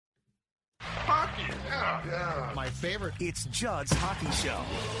hockey. Yeah. My favorite. It's Judd's Hockey Show.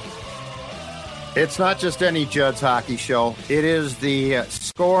 It's not just any Judd's Hockey Show. It is the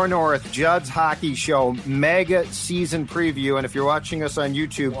Score North Judd's Hockey Show mega season preview. And if you're watching us on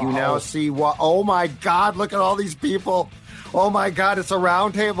YouTube, you now see what? Oh my God! Look at all these people. Oh my God! It's a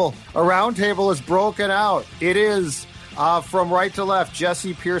round table. A round table is broken out. It is from right to left.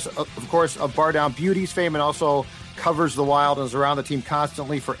 Jesse Pierce, of course, of Bar Down Beauties fame, and also covers the Wild and is around the team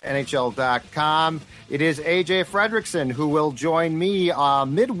constantly for NHL.com. It is AJ Fredrickson, who will join me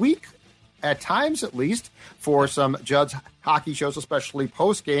midweek, at times at least, for some Judd's Hockey Shows, especially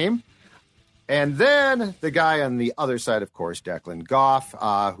post-game. And then the guy on the other side, of course, Declan Goff,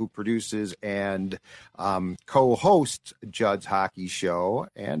 who produces and co-hosts Judd's Hockey Show.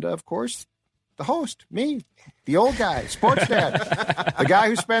 And, of course, the host, me, the old guy, sports dad, the guy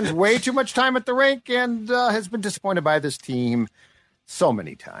who spends way too much time at the rink and has been disappointed by this team so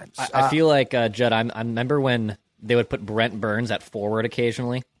many times. I feel like, Judd, I remember when they would put Brent Burns at forward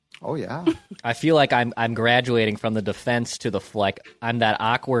occasionally. Oh, yeah. I feel like I'm graduating from the defense to the I'm that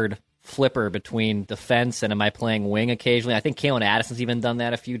awkward flipper between defense and am I playing wing occasionally. I think Kalen Addison's even done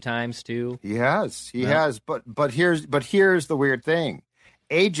that a few times too. He has. But here's the weird thing.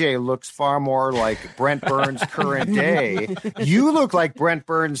 AJ looks far more like Brent Burns current day. You look like Brent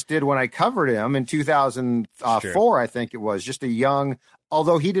Burns did when I covered him in 2004, I think it was. Just a young,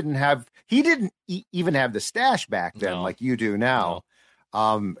 although he didn't even have the stash back then like you do now.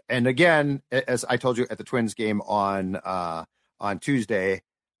 No. And again, as I told you at the Twins game on Tuesday,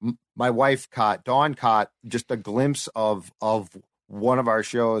 my wife Dawn caught just a glimpse of one of our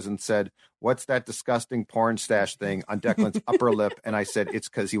shows and said, "What's that disgusting porn stash thing on Declan's upper lip?" And I said, "It's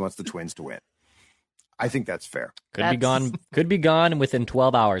because he wants the Twins to win." I think that's fair. Could be gone within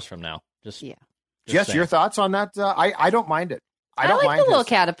 12 hours from now. Jess, your thoughts on that? I don't mind it. I don't like mind the little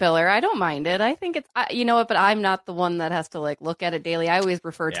caterpillar. I don't mind it. I think it's, you know what, but I'm not the one that has to look at it daily. I always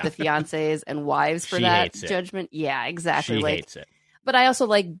refer to the fiancés and wives for that judgment. Yeah, exactly. She hates it. But I also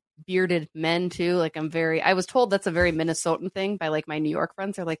like bearded men too. I was told that's a very Minnesotan thing by my New York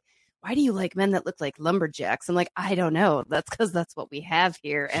friends. They're like, why do you like men that look like lumberjacks? I'm like, I don't know. That's because that's what we have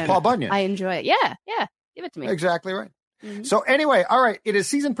here. And Paul Bunyan. I enjoy it. Yeah. Give it to me. Exactly right. Mm-hmm. So anyway, all right, it is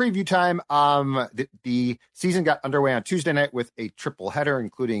season preview time. The season got underway on Tuesday night with a triple header,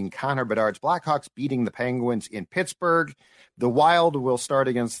 including Connor Bedard's Blackhawks beating the Penguins in Pittsburgh. The Wild will start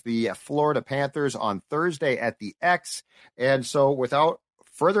against the Florida Panthers on Thursday at the X. And so without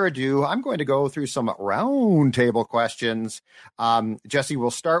further ado, I'm going to go through some roundtable questions. Jesse,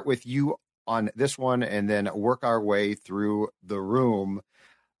 we'll start with you on this one and then work our way through the room.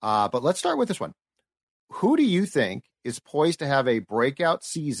 But let's start with this one. Who do you think is poised to have a breakout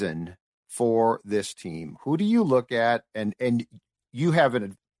season for this team? Who do you look at? And you have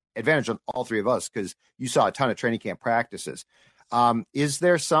an advantage on all three of us because you saw a ton of training camp practices. Is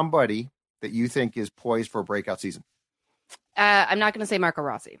there somebody that you think is poised for a breakout season? I'm not going to say Marco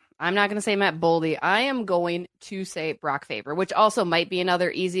Rossi. I'm not going to say Matt Boldy. I am going to say Brock Faber, which also might be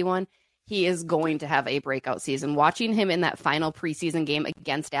another easy one. He is going to have a breakout season. Watching him in that final preseason game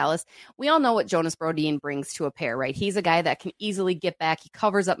against Dallas, we all know what Jonas Brodin brings to a pair, right? He's a guy that can easily get back. He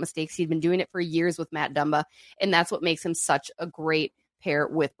covers up mistakes. He's been doing it for years with Matt Dumba, and that's what makes him such a great pair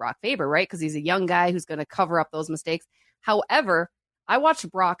with Brock Faber, right? Because he's a young guy who's going to cover up those mistakes. However, I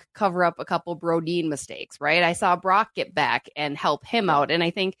watched Brock cover up a couple Brodin mistakes, right? I saw Brock get back and help him out, and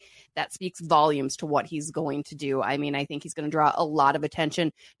I think that speaks volumes to what he's going to do. I mean, I think he's going to draw a lot of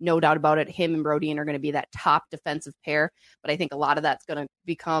attention. No doubt about it. Him and Brodin are going to be that top defensive pair, but I think a lot of that's going to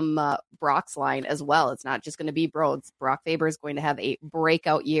become Brock's line as well. It's not just going to be Broads. Brock Faber is going to have a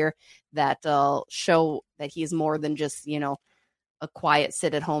breakout year that'll show that he's more than just, a quiet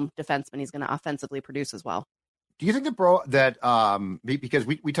sit-at-home defenseman. He's going to offensively produce as well. Do you think because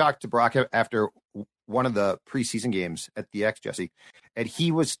we talked to Brock after one of the preseason games at the X, Jesse, and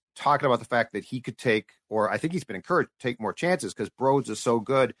he was talking about the fact that he could take, or I think he's been encouraged to take more chances because Broads is so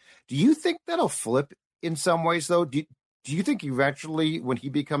good. Do you think that'll flip in some ways, though? Do you think eventually when he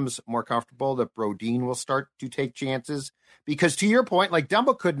becomes more comfortable that Brodin will start to take chances? Because to your point,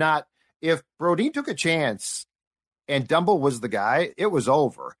 Dumba could not, if Brodin took a chance and Dumba was the guy, it was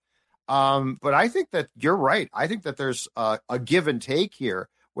over. But I think that you're right. I think that there's a give and take here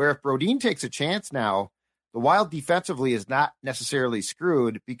where if Brodin takes a chance now, the Wild defensively is not necessarily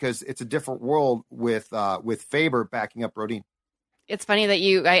screwed because it's a different world with Faber backing up Brodin. It's funny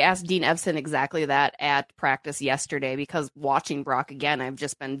that I asked Dean Evson exactly that at practice yesterday, because watching Brock again, I've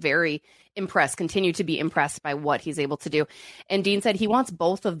just been very impressed, continue to be impressed by what he's able to do. And Dean said he wants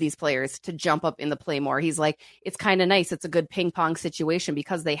both of these players to jump up in the play more. He's like, it's kind of nice. It's a good ping pong situation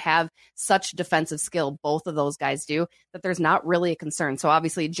because they have such defensive skill. Both of those guys do, that there's not really a concern. So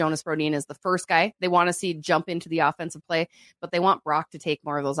obviously Jonas Brodin is the first guy they want to see jump into the offensive play, but they want Brock to take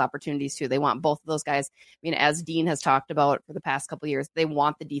more of those opportunities too. They want both of those guys. I mean, as Dean has talked about for the past couple of years, they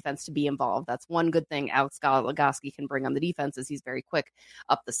want the defense to be involved. That's one good thing Alex Goligoski can bring on the defense, is he's very quick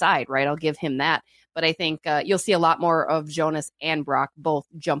up the side, right? I'll give him that. But I think you'll see a lot more of Jonas and Brock both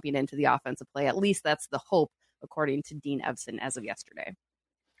jumping into the offensive play. At least that's the hope, according to Dean Evson as of yesterday.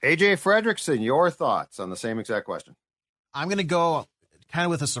 AJ Fredrickson, your thoughts on the same exact question? I'm going to go kind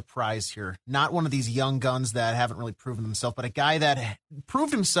of with a surprise here. Not one of these young guns that haven't really proven themselves, but a guy that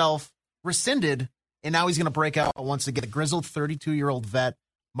proved himself, rescinded, and now he's going to break out once again. The grizzled 32-year-old vet,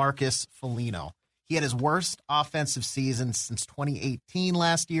 Marcus Foligno. He had his worst offensive season since 2018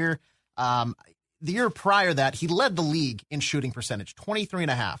 last year. The year prior that, he led the league in shooting percentage,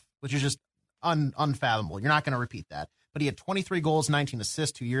 23.5, which is just unfathomable. You're not going to repeat that. But he had 23 goals, 19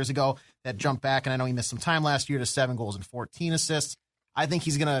 assists 2 years ago. That jumped back, and I know he missed some time last year, to 7 goals and 14 assists. I think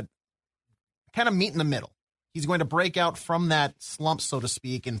he's going to kind of meet in the middle. He's going to break out from that slump, so to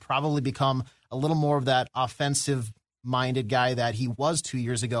speak, and probably become a little more of that offensive-minded guy that he was 2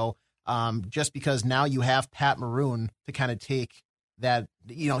 years ago, just because now you have Pat Maroon to kind of take that.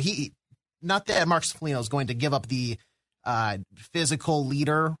 Not that Marcus Foligno is going to give up the physical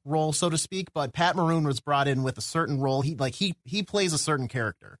leader role, so to speak, but Pat Maroon was brought in with a certain role. He plays a certain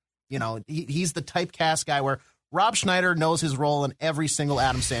character. He's the typecast guy where Rob Schneider knows his role in every single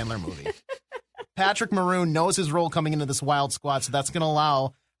Adam Sandler movie. Patrick Maroon knows his role coming into this Wild squad, so that's going to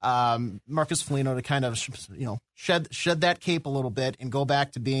allow Marcus Foligno to kind of shed that cape a little bit and go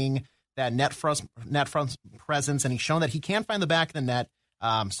back to being that net front presence, and he's shown that he can find the back of the net.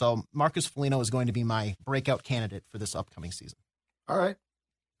 So Marcus Foligno is going to be my breakout candidate for this upcoming season. All right.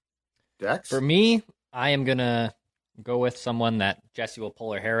 Dex? For me, I am going to go with someone that Jesse will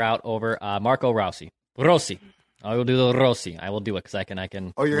pull her hair out over, Marco Rossi. I will do the Rossi. I will do it because I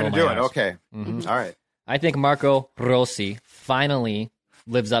can. Oh, you're going to do it? eyes. Okay. Mm-hmm. All right. I think Marco Rossi finally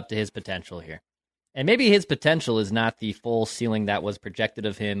lives up to his potential here. And maybe his potential is not the full ceiling that was projected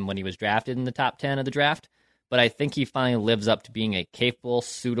of him when he was drafted in the top 10 of the draft, but I think he finally lives up to being a capable,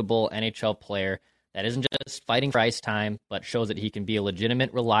 suitable NHL player that isn't just fighting for ice time, but shows that he can be a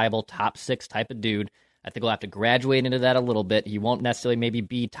legitimate, reliable, top 6 type of dude. I think he'll have to graduate into that a little bit. He won't necessarily maybe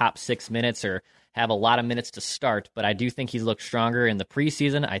be top 6 minutes or have a lot of minutes to start, but I do think he's looked stronger in the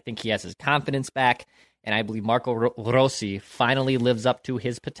preseason. I think he has his confidence back, and I believe Marco Rossi finally lives up to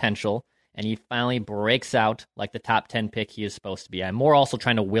his potential, and he finally breaks out like the top 10 pick he is supposed to be. I'm more also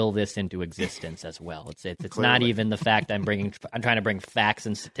trying to will this into existence as well. It's not even the fact I'm trying to bring facts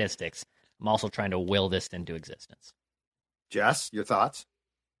and statistics. I'm also trying to will this into existence. Jess, your thoughts?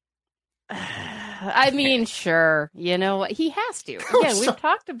 I mean, sure. You know what? He has to. Again, we've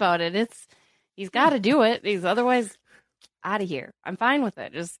talked about it. He's got to do it. He's otherwise out of here. I'm fine with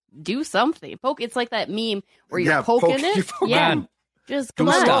it. Just do something. Poke. It's like that meme where you're poking it. Yeah. Just come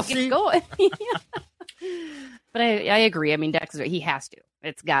on, get going. But I agree. I mean, Dex, he has to.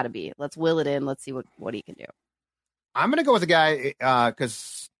 It's got to be. Let's will it in. Let's see what he can do. I'm going to go with a guy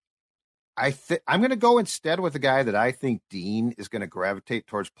because I'm going to go instead with a guy that I think Dean is going to gravitate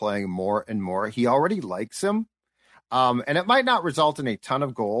towards playing more and more. He already likes him. And it might not result in a ton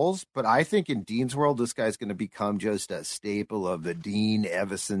of goals, but I think in Dean's world, this guy's going to become just a staple of the Dean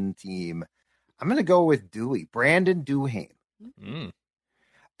Evison team. I'm going to go with Dewey, Brandon Duhaime. Mm.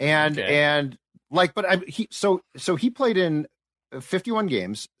 So he played in 51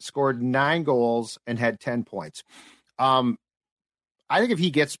 games, scored 9 goals, and had 10 points. I think if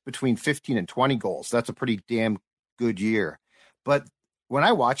he gets between 15 and 20 goals, that's a pretty damn good year. But when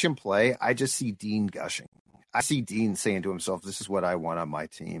I watch him play, I just see Dean gushing. I see Dean saying to himself, "This is what I want on my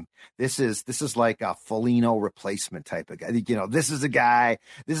team. This is like a Foligno replacement type of guy. This is a guy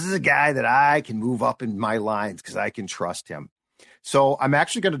that I can move up in my lines because I can trust him." So I'm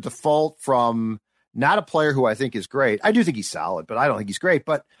actually going to default from not a player who I think is great. I do think he's solid, but I don't think he's great.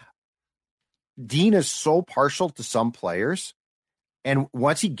 But Dean is so partial to some players. And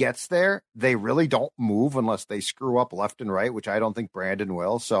once he gets there, they really don't move unless they screw up left and right, which I don't think Brandon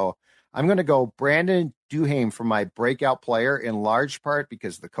will. So I'm going to go Brandon Duhaime for my breakout player, in large part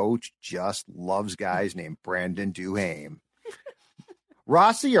because the coach just loves guys named Brandon Duhaime.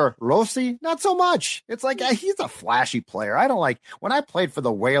 Rossi or Rossi, not so much. It's like he's a flashy player. I don't like when I played for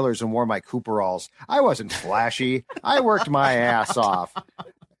the Whalers and wore my Cooperalls. I wasn't flashy. I worked my ass off,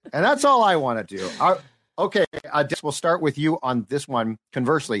 and that's all I want to do. Okay, we'll start with you on this one.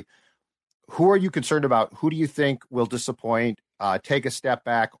 Conversely, who are you concerned about? Who do you think will disappoint, take a step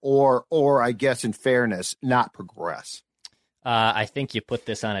back, or I guess in fairness, not progress? I think you put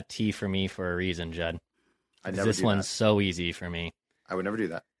this on a tee for me for a reason, Judd. This one's so easy for me. I would never do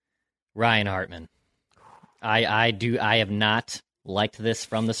that. Ryan Hartman. I have not liked this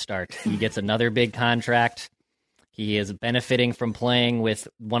from the start. He gets another big contract. He is benefiting from playing with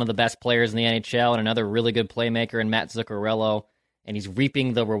one of the best players in the NHL and another really good playmaker in Matt Zuccarello, and he's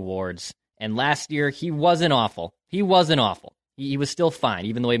reaping the rewards. And last year, he wasn't awful. He was still fine,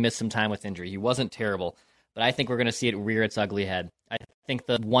 even though he missed some time with injury. He wasn't terrible. But I think we're going to see it rear its ugly head. I think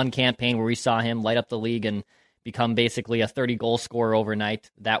the one campaign where we saw him light up the league and become basically a 30-goal scorer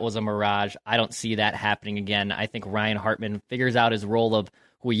overnight, that was a mirage. I don't see that happening again. I think Ryan Hartman figures out his role of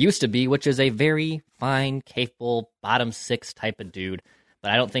who he used to be, which is a very fine, capable, bottom six type of dude.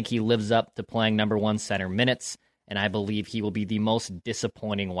 But I don't think he lives up to playing number one center minutes, and I believe he will be the most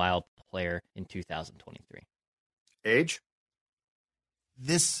disappointing Wild player in 2023. Age?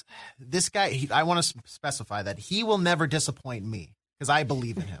 This guy, I want to specify that he will never disappoint me because I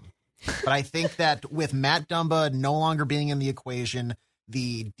believe in him. But I think that with Matt Dumba no longer being in the equation,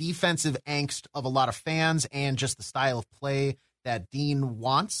 the defensive angst of a lot of fans and just the style of play that Dean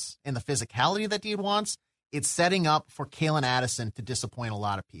wants and the physicality that Dean wants, it's setting up for Kalen Addison to disappoint a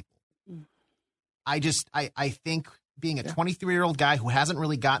lot of people. I think being a 23-year-old guy who hasn't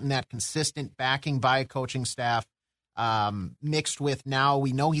really gotten that consistent backing by a coaching staff, mixed with now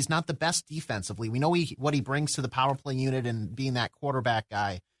we know he's not the best defensively. We know what he brings to the power play unit and being that quarterback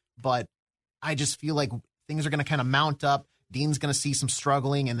guy. But I just feel like things are going to kind of mount up. Dean's going to see some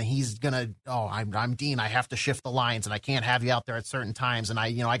struggling, and then he's going to, I'm Dean. I have to shift the lines, and I can't have you out there at certain times. And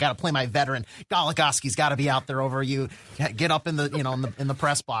I got to play my veteran. Goligoski's got to be out there over you. Get up in the in the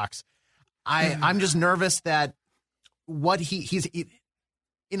press box. I'm just nervous that what he's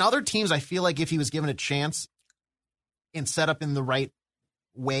in other teams. I feel like if he was given a chance and set up in the right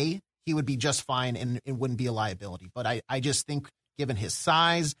way, he would be just fine and it wouldn't be a liability. But I just think given his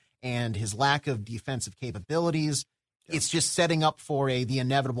size and his lack of defensive capabilities, it's just setting up for the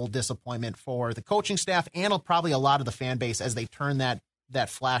inevitable disappointment for the coaching staff and probably a lot of the fan base as they turn that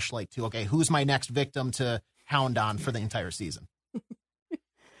flashlight to, okay, who's my next victim to hound on for the entire season?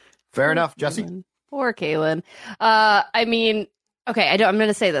 Fair enough, Jesse. Poor Kalen. I mean, okay, I'm going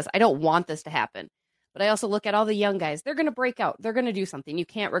to say this. I don't want this to happen. But I also look at all the young guys. They're going to break out. They're going to do something. You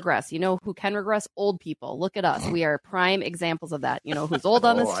can't regress. You know who can regress? Old people. Look at us. We are prime examples of that. You know who's old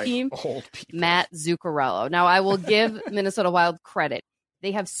on this team? Old people. Matt Zuccarello. Now, I will give Minnesota Wild credit.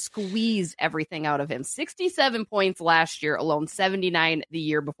 They have squeezed everything out of him. 67 points last year alone, 79 the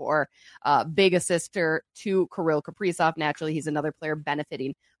year before. Big assister to Kirill Kaprizov. Naturally, he's another player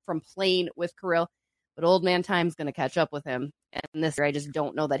benefiting from playing with Kirill. But old man time's going to catch up with him. And this year, I just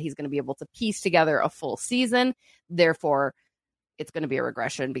don't know that he's going to be able to piece together a full season. Therefore, it's going to be a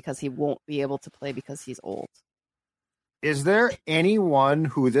regression because he won't be able to play because he's old. Is there anyone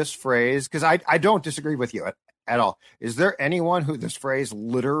who this phrase, because I don't disagree with you at all. Is there anyone who this phrase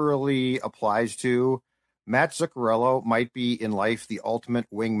literally applies to? Matt Zuccarello might be in life the ultimate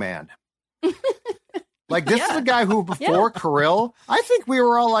wingman. Like, this is a guy who, before Kirill, I think we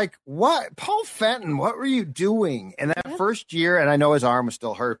were all like, what? Paul Fenton, what were you doing? And that first year, and I know his arm was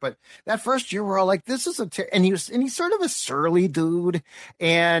still hurt, but that first year, we're all like, this is and he's sort of a surly dude.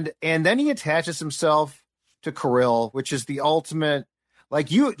 And then he attaches himself to Kirill, which is the ultimate, like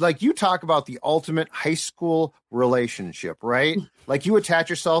you talk about the ultimate high school relationship, right? Like, you attach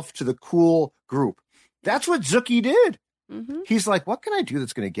yourself to the cool group. That's what Zucky did. Mm-hmm. He's like, what can I do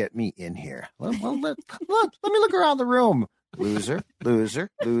that's going to get me in here? Let me look around the room. Loser. Kirill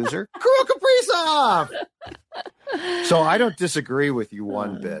Kaprizov. So I don't disagree with you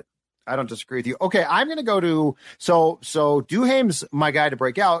one bit. I don't disagree with you. Okay, I'm going to go to, so Duhaime's my guy to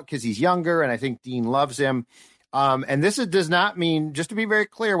break out because he's younger and I think Dean loves him. And this does not mean, just to be very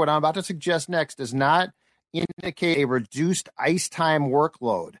clear, what I'm about to suggest next does not indicate a reduced ice time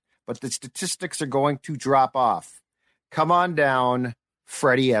workload, but the statistics are going to drop off. Come on down,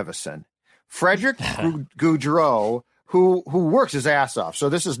 Freddie Everson. Frederick Gaudreau, who works his ass off. So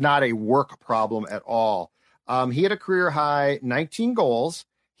this is not a work problem at all. He had a career high 19 goals.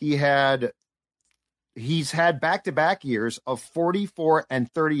 He's had back-to-back years of 44 and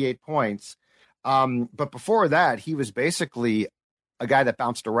 38 points. But before that, he was basically a guy that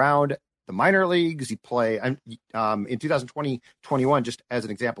bounced around the minor leagues. He played in 2020-21, just as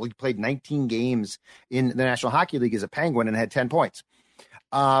an example, he played 19 games in the National Hockey League as a Penguin and had 10 points.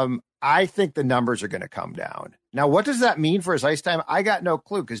 I think the numbers are going to come down. Now, what does that mean for his ice time? I got no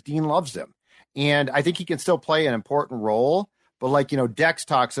clue because Dean loves him. And I think he can still play an important role. But like, Dex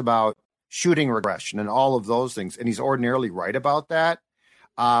talks about shooting regression and all of those things. And he's ordinarily right about that.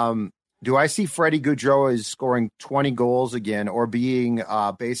 Do I see Freddie Gaudreau as scoring 20 goals again or being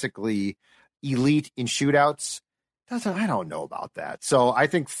basically elite in shootouts? I don't know about that. So I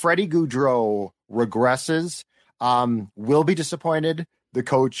think Freddie Gaudreau regresses, will be disappointed. The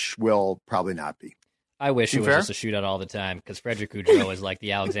coach will probably not be. I wish it was just a shootout all the time because Frederick Gaudreau is like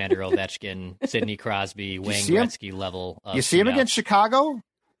the Alexander Ovechkin, Sidney Crosby, Wayne Gretzky level. You see him against Chicago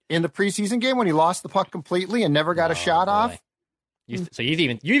in the preseason game when he lost the puck completely and never got a shot off? So you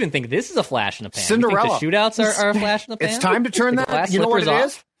even think this is a flash in the pan? Cinderella. You think the shootouts are a flash in the pan? It's time to turn that. You know what it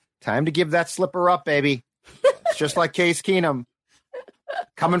is? Time to give that slipper up, baby. It's just like Case Keenum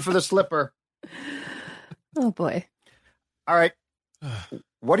coming for the slipper. Oh boy! All right.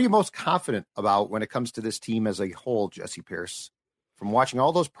 What are you most confident about when it comes to this team as a whole, Jesse Pierce? From watching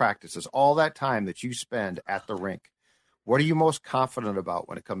all those practices, all that time that you spend at the rink, what are you most confident about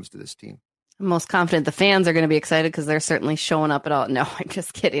when it comes to this team? I'm most confident the fans are going to be excited because they're certainly showing up at all. No, I'm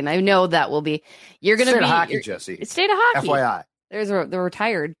just kidding. I know that will be. You're going to be state of hockey, Jesse. It's state of hockey. FYI. They're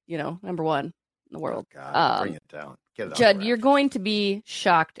retired. number one in the world. Oh God, bring it down. Get it Judd, you're going to be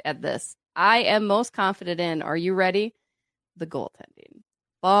shocked at this. I am most confident in. Are you ready? The goaltending.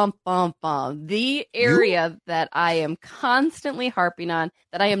 Bum, bum, bum. The area that I am constantly harping on,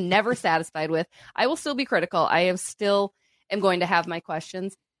 that I am never satisfied with. I will still be critical. I am going to have my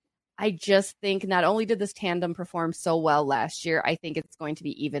questions. I just think not only did this tandem perform so well last year, I think it's going to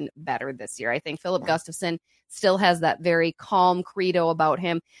be even better this year. I think Philip Gustafson still has that very calm credo about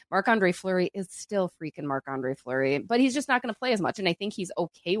him. Marc-Andre Fleury is still freaking Marc-Andre Fleury, but he's just not going to play as much, and I think he's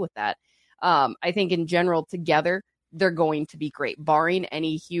okay with that. I think in general, together, they're going to be great, barring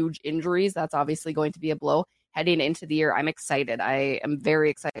any huge injuries. That's obviously going to be a blow heading into the year. I'm excited. I am very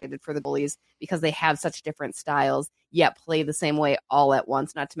excited for the goalies because they have such different styles, yet play the same way all at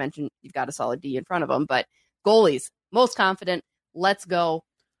once. Not to mention you've got a solid D in front of them, but goalies, most confident. Let's go.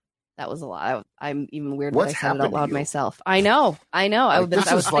 That was a lot. I'm even weird that I said it out loud myself. I know. I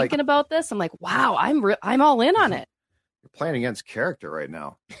was thinking about this. I'm like, wow, I'm all in on it. You're playing against character right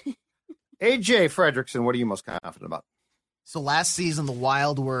now. AJ Fredrickson, what are you most confident about? So last season, the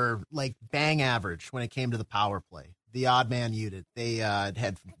Wild were like bang average when it came to the power play, the odd man unit. They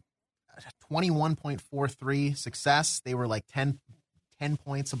had 21.43 success. They were like 10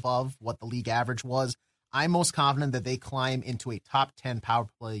 points above what the league average was. I'm most confident that they climb into a top 10 power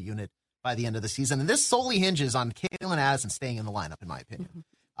play unit by the end of the season. And this solely hinges on Calen Addison staying in the lineup, in my opinion.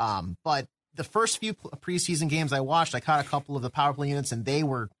 But the first few preseason games I watched, I caught a couple of the power play units, and they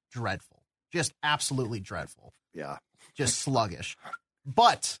were dreadful. Just absolutely dreadful. Yeah. Just sluggish.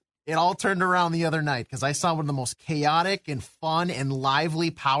 But it all turned around the other night because I saw one of the most chaotic and fun and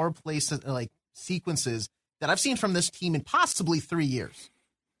lively power play sequences that I've seen from this team in possibly 3 years.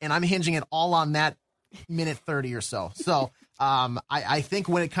 And I'm hinging it all on that minute 30 or so. So I think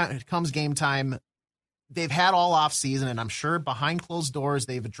when it comes game time, they've had all off season, and I'm sure behind closed doors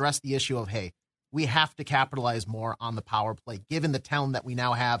they've addressed the issue of, hey, we have to capitalize more on the power play given the talent that we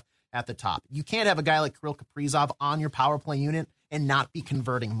now have at the top. You can't have a guy like Kirill Kaprizov on your power play unit and not be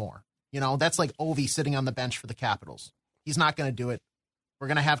converting more. That's like Ovi sitting on the bench for the Capitals. He's not going to do it. We're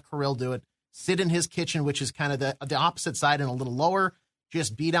going to have Kirill do it. Sit in his kitchen, which is kind of the opposite side and a little lower.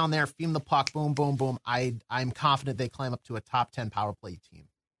 Just be down there, feed him the puck, boom, boom, boom. I'm confident they climb up to a top 10 power play team.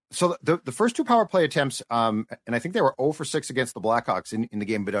 So the first two power play attempts, and I think they were 0 for 6 against the Blackhawks in the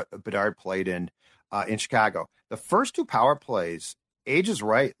game Bedard played in Chicago. The first two power plays, Age is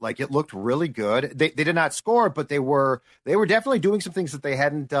right. Like, it looked really good. They did not score, but they were definitely doing some things that they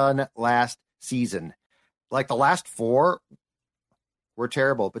hadn't done last season. Like, the last four were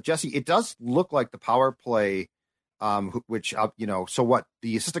terrible. But Jesse, it does look like the power play, which so what?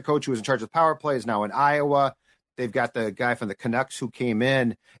 The assistant coach who was in charge of power play is now in Iowa. They've got the guy from the Canucks who came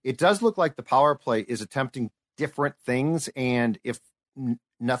in. It does look like the power play is attempting different things, and if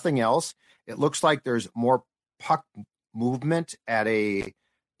nothing else, it looks like there's more puck movement at a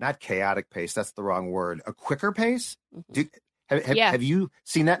not chaotic pace. That's the wrong word. A quicker pace. Mm-hmm. Have you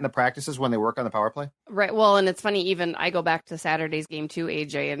seen that in the practices when they work on the power play? Right. Well, and it's funny, even I go back to Saturday's game too,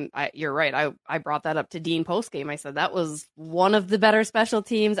 AJ, and you're right. I brought that up to Dean post game. I said that was one of the better special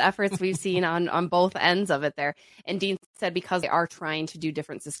teams efforts we've seen on both ends of it there. And Dean said because they are trying to do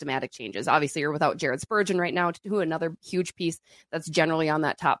different systematic changes. Obviously, you're without Jared Spurgeon right now, to another huge piece that's generally on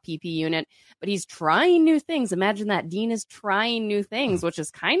that top PP unit. But he's trying new things. Imagine that. Dean is trying new things, which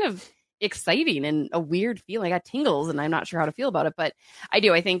is kind of exciting and a weird feeling. I got tingles and I'm not sure how to feel about it, but I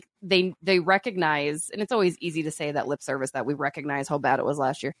do. I think they recognize, and it's always easy to say that lip service that we recognize how bad it was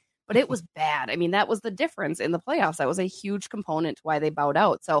last year, but it was bad. I mean, that was the difference in the playoffs. That was a huge component to why they bowed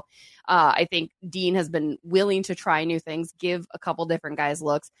out. So I think Dean has been willing to try new things, give a couple different guys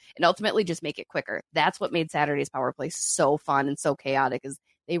looks, and ultimately just make it quicker. That's what made Saturday's power play so fun and so chaotic, is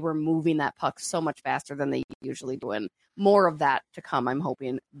they were moving that puck so much faster than they usually do. And more of that to come, I'm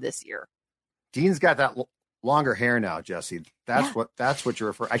hoping, this year. Dean's got that longer hair now, Jesse. That's what you're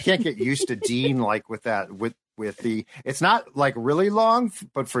referring. I can't get used to Dean like with that with the. It's not like really long,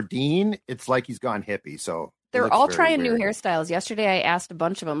 but for Dean, it's like he's gone hippie. So they're all trying new hairstyles. Yesterday, I asked a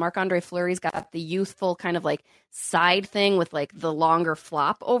bunch of them. Marc-Andre Fleury's got the youthful kind of like side thing with like the longer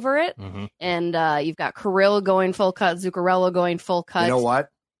flop over it, and you've got Kirill going full cut, Zuccarello going full cut. You know what?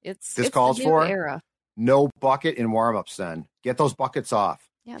 It's calls the new for era. No bucket in warm-ups. Then get those buckets off.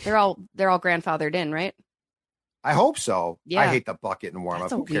 Yeah, they're all grandfathered in, right? I hope so. Yeah. I hate the bucket in warm-up.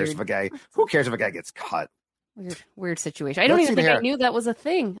 Who cares if a guy gets cut? Weird situation. I don't even think I knew that was a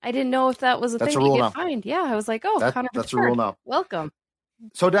thing. I didn't know if that was a thing that you get fined. Yeah, I was like, Connor, that's a rule now. Welcome.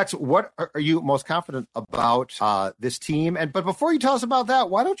 So, Dex, what are you most confident about this team? But before you tell us about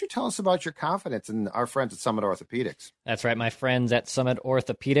that, why don't you tell us about your confidence in our friends at Summit Orthopedics? That's right, my friends at Summit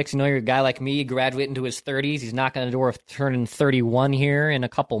Orthopedics. You know, you're a guy like me, graduate into his 30s. He's knocking on the door of turning 31 here in a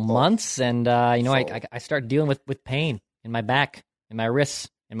couple months. And, I start dealing with pain in my back, in my wrists,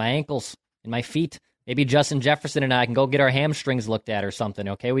 in my ankles, in my feet. Maybe Justin Jefferson and I can go get our hamstrings looked at or something,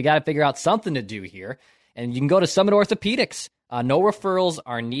 okay? We got to figure out something to do here. And you can go to Summit Orthopedics. No referrals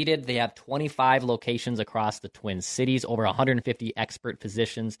are needed. They have 25 locations across the Twin Cities, over 150 expert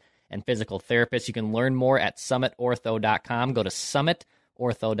physicians and physical therapists. You can learn more at summitortho.com. Go to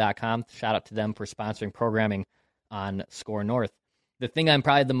summitortho.com. Shout out to them for sponsoring programming on Score North. The thing I'm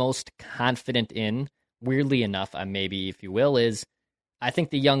probably the most confident in, weirdly enough, maybe, if you will, is I think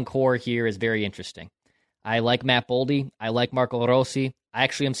the young core here is very interesting. I like Matt Boldy. I like Marco Rossi. I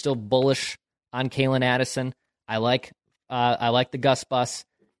actually am still bullish on Kalen Addison. I like the Gus Bus,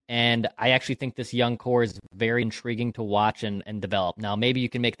 and I actually think this young core is very intriguing to watch and develop. Now, maybe you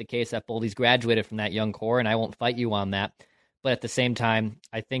can make the case that Boldy's graduated from that young core, and I won't fight you on that. But at the same time,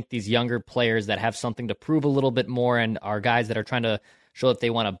 I think these younger players that have something to prove a little bit more and are guys that are trying to show that they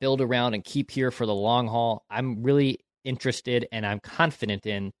want to build around and keep here for the long haul, I'm really interested and I'm confident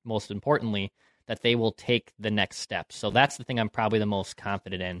in, most importantly, that they will take the next step. So that's the thing I'm probably the most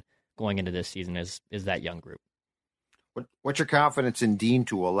confident in going into this season is that young group. What's your confidence in Dean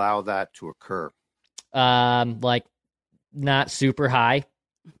to allow that to occur? Not super high.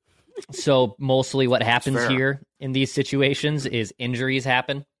 So mostly what happens here in these situations is injuries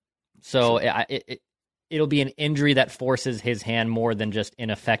happen. So it'll be an injury that forces his hand more than just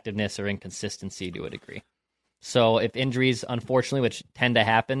ineffectiveness or inconsistency to a degree. So if injuries, unfortunately, which tend to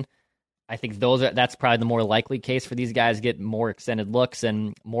happen, I think that's probably the more likely case for these guys to get more extended looks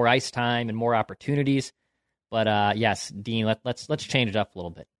and more ice time and more opportunities. But yes, Dean, let's change it up a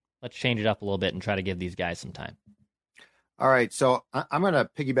little bit. Let's change it up a little bit and try to give these guys some time. All right, so I'm going to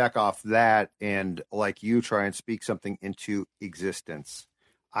piggyback off that and, like you, try and speak something into existence.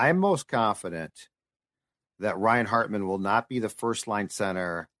 I'm most confident that Ryan Hartman will not be the first-line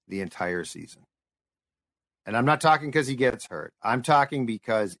center the entire season. And I'm not talking because he gets hurt. I'm talking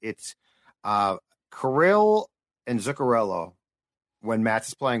because it's Kirill and Zuccarello, when Matt's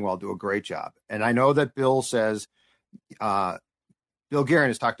is playing well, do a great job. And I know that Bill says, Bill Guerin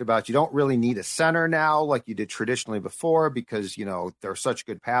has talked about you don't really need a center now like you did traditionally before because, they're such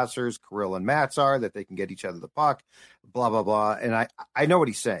good passers, Kirill and Matt's are, that they can get each other the puck, blah, blah, blah. And I know what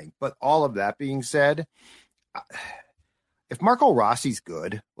he's saying. But all of that being said, if Marco Rossi's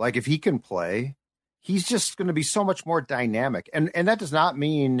good, like if he can play, he's just going to be so much more dynamic. And that does not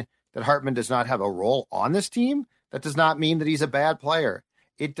mean that Hartman does not have a role on this team. That does not mean that he's a bad player.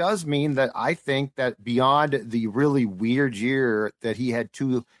 It does mean that I think that beyond the really weird year that he had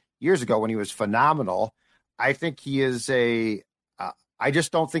 2 years ago when he was phenomenal, I think he is I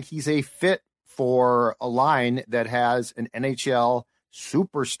just don't think he's a fit for a line that has an NHL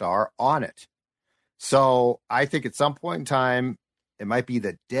superstar on it. So I think at some point in time, It might be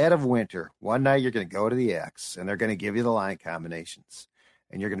the dead of winter. One night you're going to go to the X and they're going to give you the line combinations.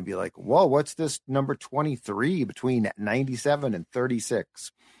 And you're going to be like, whoa, what's this number 23 between 97 and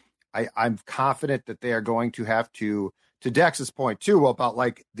 36? I'm confident that they are going to have to Dex's point too, about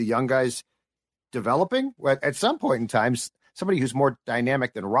like the young guys developing. At some point in time, somebody who's more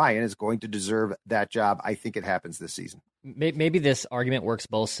dynamic than Ryan is going to deserve that job. I think it happens this season. Maybe this argument works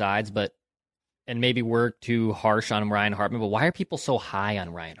both sides, and maybe we're too harsh on Ryan Hartman, but why are people so high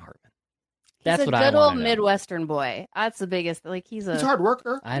on Ryan Hartman? That's what I want to know. He's a good old Midwestern boy. That's the biggest. Like he's a hard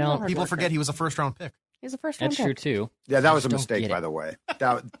worker. People forget he was a first-round pick. He's a first-round pick. That's true too. Yeah, that was a mistake, by the way.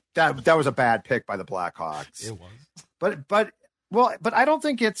 That was a bad pick by the Blackhawks. It was. But I don't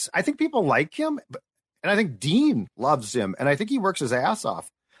think it's. I think people like him, and I think Dean loves him, and I think he works his ass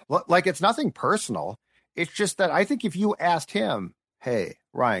off. Like it's nothing personal. It's just that I think if you asked him, "Hey,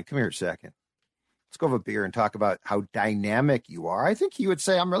 Ryan, come here a second. Let's go have a beer and talk about how dynamic you are," I think he would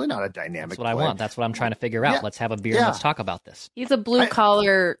say, "I'm really not a dynamic." That's what player. I want. That's what I'm trying to figure out. Yeah. Let's have a beer and let's talk about this. He's a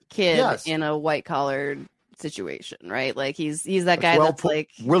blue-collar kid Yes. in a white-collar situation, right? Like he's that guy well that's put, like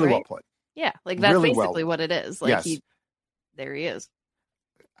really right? well put. Yeah, like that's Really basically well. what it is. Like Yes. there he is.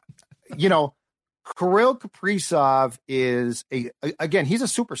 Kirill Kaprizov is again, he's a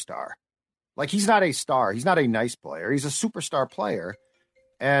superstar. Like he's not a star. He's not a nice player. He's a superstar player.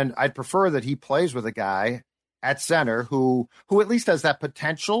 And I'd prefer that he plays with a guy at center who at least has that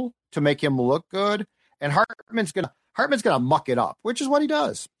potential to make him look good. And Hartman's gonna muck it up, which is what he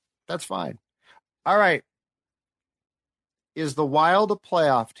does. That's fine. All right. Is the Wild a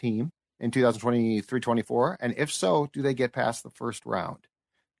playoff team in 2023-24? And if so, do they get past the first round?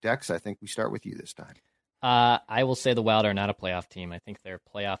 Dex, I think we start with you this time. I will say the Wild are not a playoff team. I think their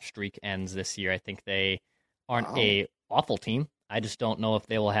playoff streak ends this year. I think they aren't a awful team. I just don't know if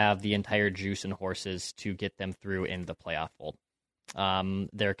they will have the entire juice and horses to get them through in the playoff fold.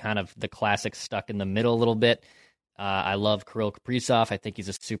 They're kind of the classic stuck in the middle a little bit. I love Kirill Kaprizov. I think he's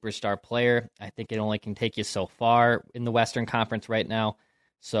a superstar player. I think it only can take you so far in the Western Conference right now.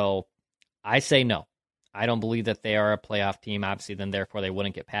 So I say no. I don't believe that they are a playoff team. Obviously, then therefore they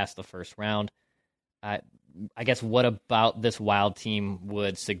wouldn't get past the first round. I guess what about this Wild team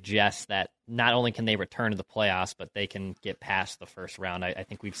would suggest that not only can they return to the playoffs, but they can get past the first round? I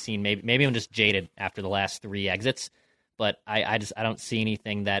think we've seen maybe I'm just jaded after the last three exits, but I don't see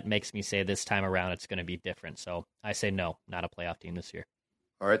anything that makes me say this time around it's going to be different. So I say no, not a playoff team this year.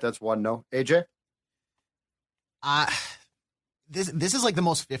 All right, that's one no. AJ? This is like the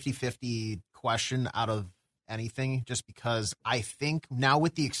most 50-50 question out of anything, just because I think now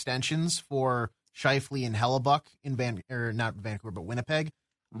with the extensions for Scheifele and Hellebuck in not Vancouver, but Winnipeg,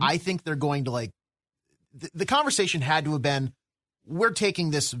 I think they're going to the conversation had to have been, we're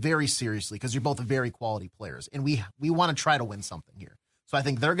taking this very seriously because you're both very quality players and we want to try to win something here. So I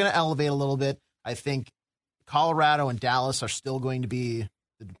think they're going to elevate a little bit. I think Colorado and Dallas are still going to be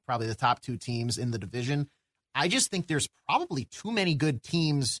probably the top two teams in the division. I just think there's probably too many good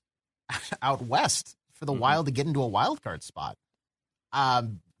teams out west for the Wild to get into a wild card spot.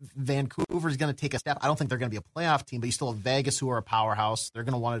 Vancouver is going to take a step. I don't think they're going to be a playoff team, but you still have Vegas, who are a powerhouse. They're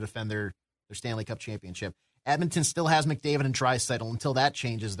going to want to defend their Stanley Cup championship. Edmonton still has McDavid and Draisaitl. Until that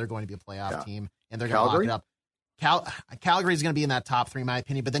changes, they're going to be a playoff team, and they're going to lock it up. Calgary is going to be in that top three, in my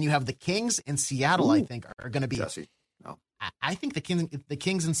opinion. But then you have the Kings and Seattle. I think are going to be. Jesse. No. I think the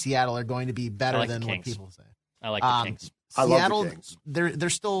Kings and Seattle are going to be better than what people say. I like the Kings. Seattle, I love the Kings. They're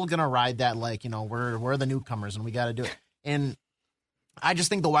still going to ride that we're the newcomers and we got to do it. And I just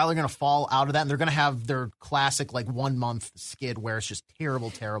think the Wild are going to fall out of that, and they're going to have their classic 1 month skid where it's just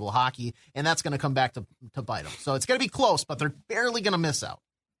terrible hockey, and that's going to come back to bite them. So it's going to be close, but they're barely going to miss out.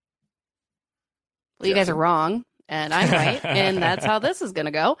 Well, you guys are wrong, and I'm right, and that's how this is going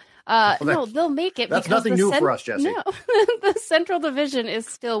to go. No, they'll make it. That's because nothing new for us, Jesse. No, the Central Division is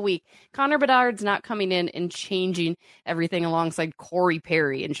still weak. Connor Bedard's not coming in and changing everything alongside Corey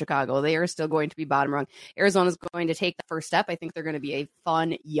Perry in Chicago. They are still going to be bottom rung. Arizona's going to take the first step. I think they're going to be a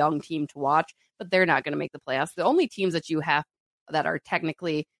fun, young team to watch, but they're not going to make the playoffs. The only teams that you have that are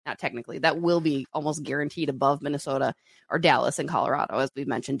that will be almost guaranteed above Minnesota are Dallas and Colorado, as we've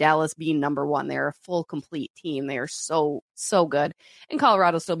mentioned. Dallas being number one. They're a full, complete team. They are so good. And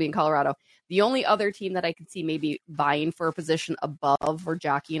Colorado still being Colorado. The only other team that I can see maybe vying for a position above or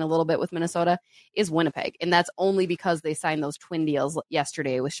jockeying a little bit with Minnesota is Winnipeg. And that's only because they signed those twin deals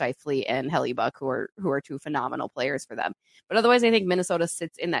yesterday with Scheifele and Hellebuck, who are two phenomenal players for them. But otherwise, I think Minnesota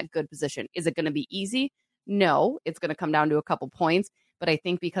sits in that good position. Is it going to be easy? No, it's going to come down to a couple points, but I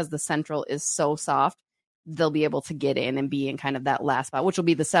think because the Central is so soft, they'll be able to get in and be in kind of that last spot, which will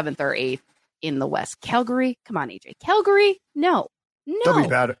be the 7th or 8th in the West. Calgary, come on, AJ. Calgary, no. No. They'll be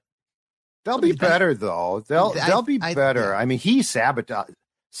better. They'll be better though. They'll be better. I mean,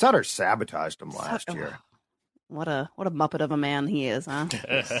 Sutter sabotaged him last year. What a muppet of a man he is, huh?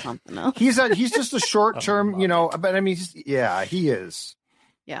 Something else. He's just a short term, But I mean, he is.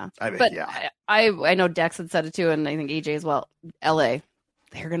 Yeah, but I know Dex had said it too, and I think AJ as well. LA,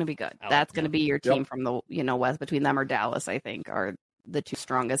 they're going to be good. That's going to be your team from the West. Between them or Dallas, I think are the two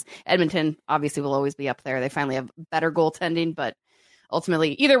strongest. Edmonton obviously will always be up there. They finally have better goaltending, but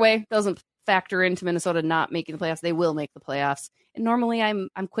ultimately, either way, doesn't factor into Minnesota not making the playoffs. They will make the playoffs. And normally, I'm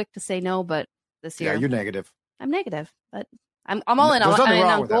quick to say no, but this year, you're negative. I'm negative, but I'm all in. I'm in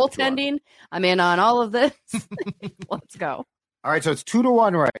on goaltending. I'm in on all of this. Let's go. All right, so it's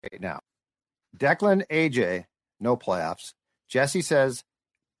 2-1 right now. Declan, AJ, no playoffs. Jesse says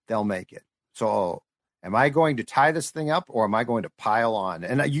they'll make it. So am I going to tie this thing up or am I going to pile on?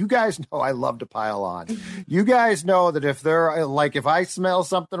 And you guys know I love to pile on. You guys know that if I smell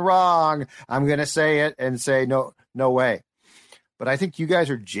something wrong, I'm going to say it and say, no way. But I think you guys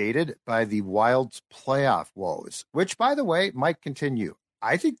are jaded by the Wild's playoff woes, which, by the way, might continue.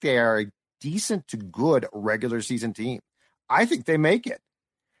 I think they are a decent to good regular season team. I think they make it.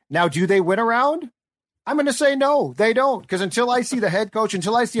 Now, do they win a round? I'm going to say no, they don't. Because until I see the head coach,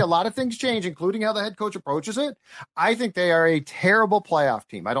 until I see a lot of things change, including how the head coach approaches it, I think they are a terrible playoff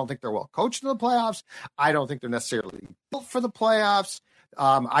team. I don't think they're well coached in the playoffs. I don't think they're necessarily built for the playoffs.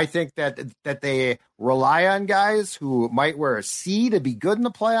 I think that they rely on guys who might wear a C to be good in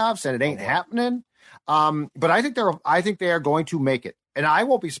the playoffs, and it ain't happening. But I think they are going to make it. And I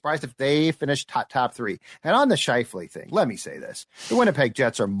won't be surprised if they finish top three. And on the Scheifele thing, let me say this. The Winnipeg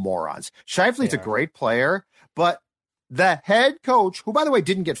Jets are morons. Scheifele's a great player, but the head coach, who, by the way,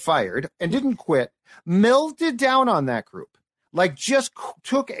 didn't get fired and didn't quit, melted down on that group. Like, just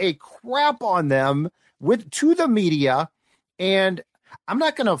took a crap on them to the media. And I'm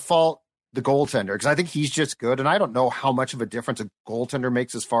not going to fault the goaltender because I think he's just good. And I don't know how much of a difference a goaltender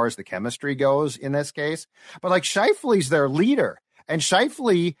makes as far as the chemistry goes in this case. But, like, Scheifele's their leader. And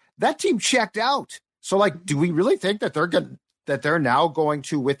Scheifele, that team checked out. So, like, do we really think that they're now going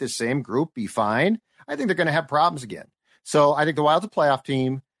to, with the same group, be fine? I think they're going to have problems again. So I think the Wild's a playoff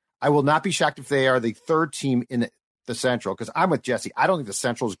team. I will not be shocked if they are the third team in the Central, because I'm with Jesse. I don't think the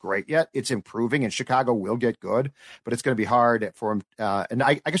Central is great yet. It's improving, and Chicago will get good, but it's going to be hard for them. And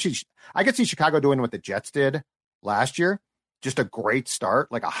I could see Chicago doing what the Jets did last year, just a great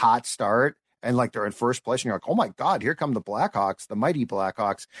start, like a hot start. And like they're in first place, and you're like, oh my God, here come the Blackhawks, the mighty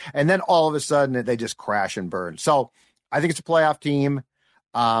Blackhawks. And then all of a sudden they just crash and burn. So I think it's a playoff team,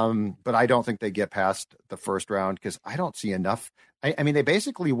 but I don't think they get past the first round because I don't see enough. I mean, they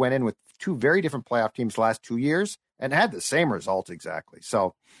basically went in with two very different playoff teams the last 2 years and had the same result exactly.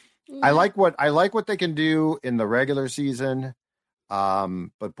 So I like what they can do in the regular season.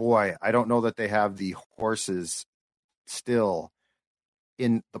 But boy, I don't know that they have the horses still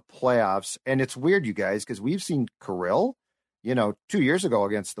in the playoffs. And it's weird, you guys, because we've seen Kirill, 2 years ago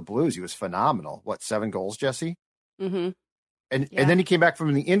against the Blues. He was phenomenal. 7 goals, Jesse? Mm-hmm. And then he came back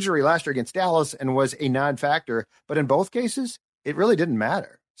from the injury last year against Dallas and was a non-factor. But in both cases, it really didn't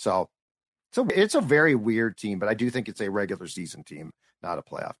matter. So it's a very weird team, but I do think it's a regular season team, not a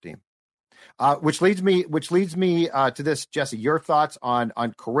playoff team. Which leads me to this, Jesse, your thoughts on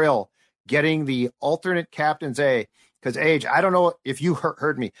Kirill getting the alternate captain's A. Because, Age, I don't know if you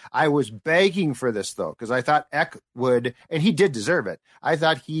heard me. I was begging for this, though, because I thought Ek would, and he did deserve it. I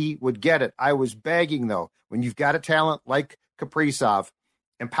thought he would get it. I was begging, though, when you've got a talent like Kaprizov,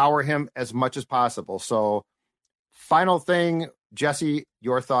 empower him as much as possible. So, final thing, Jesse,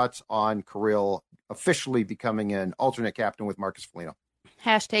 your thoughts on Kirill officially becoming an alternate captain with Marcus Foligno.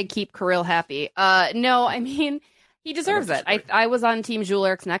 # keep Kirill happy. No, I mean, he deserves it. I was on Team Jules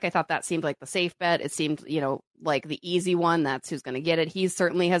Eriksson. I thought that seemed like the safe bet. It seemed, like the easy one. That's who's going to get it. He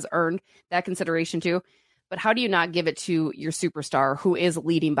certainly has earned that consideration too. But how do you not give it to your superstar who is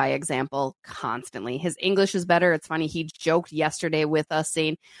leading by example constantly? His English is better. It's funny. He joked yesterday with us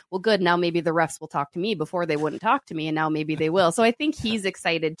saying, well, good. Now maybe the refs will talk to me. Before they wouldn't talk to me, and now maybe they will. So I think he's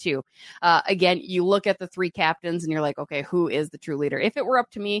excited too. Again, you look at the 3 captains and you're like, okay, who is the true leader? If it were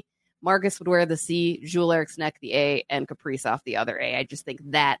up to me, Marcus would wear the C, Jules Eriksson the A, and Kaprizov the other A. I just think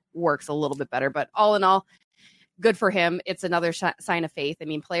that works a little bit better. But all in all, good for him. It's another sign of faith. I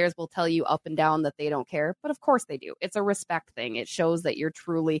mean, players will tell you up and down that they don't care, but of course they do. It's a respect thing. It shows that you're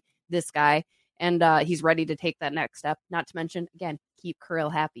truly this guy, and he's ready to take that next step. Not to mention, again, keep Kirill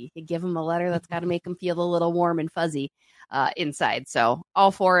happy. You give him a letter that's got to make him feel a little warm and fuzzy inside. So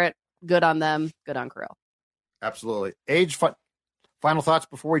all for it. Good on them. Good on Kirill. Absolutely. Age, final thoughts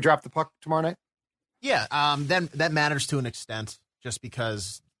before we drop the puck tomorrow night? Yeah, that matters to an extent. just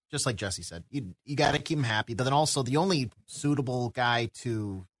because, just like Jesse said, you got to keep him happy. But then also the only suitable guy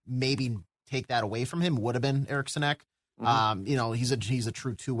to maybe take that away from him would have been Eric Sinek. He's a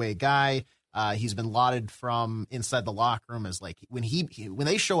true two-way guy. He's been lauded from inside the locker room as like when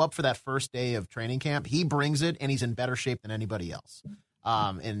they show up for that first day of training camp, he brings it and he's in better shape than anybody else.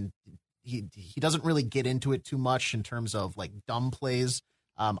 And he doesn't really get into it too much in terms of like dumb plays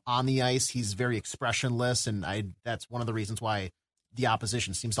on the ice. He's very expressionless, and that's one of the reasons why the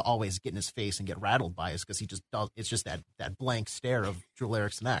opposition seems to always get in his face and get rattled by us, because he just does. It's just that blank stare of Joel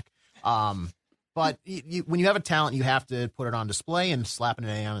Eriksson Ek. But when you have a talent, you have to put it on display, and slapping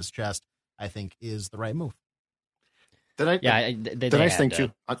an A on his chest, I think, is the right move. They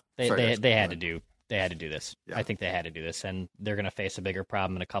had to do this. Yeah. I think they had to do this, and they're going to face a bigger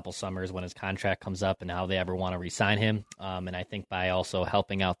problem in a couple summers when his contract comes up and how they ever want to re-sign him. And I think by also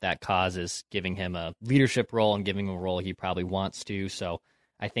helping out that cause is giving him a leadership role and giving him a role he probably wants to. So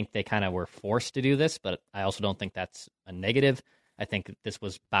I think they kind of were forced to do this, but I also don't think that's a negative. I think this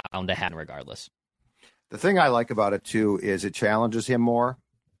was bound to happen regardless. The thing I like about it too is it challenges him more.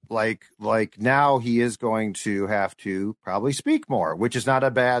 Like now he is going to have to probably speak more, which is not a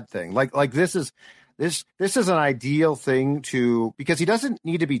bad thing. Like this is an ideal thing because he doesn't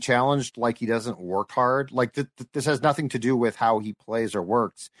need to be challenged. Like he doesn't work hard. Like this has nothing to do with how he plays or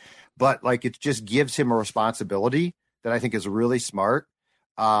works, but like it just gives him a responsibility that I think is really smart.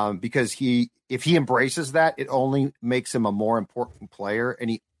 Because if he embraces that, it only makes him a more important player, and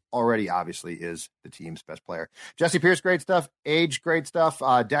he already obviously is the team's best player. Jesse Pierce, great stuff. Age, great stuff.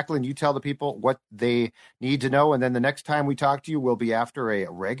 Declan, you tell the people what they need to know, and then the next time we talk to you will be after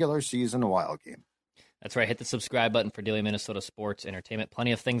a regular season Wild game. That's right. Hit the subscribe button for Daily Minnesota Sports Entertainment.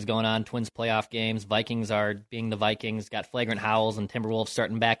 Plenty of things going on. Twins playoff games. Vikings are being the Vikings. Got flagrant howls, and Timberwolves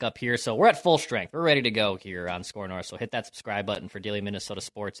starting back up here. So we're at full strength. We're ready to go here on Score North. So hit that subscribe button for Daily Minnesota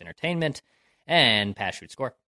Sports Entertainment and Pass, Shoot, Score.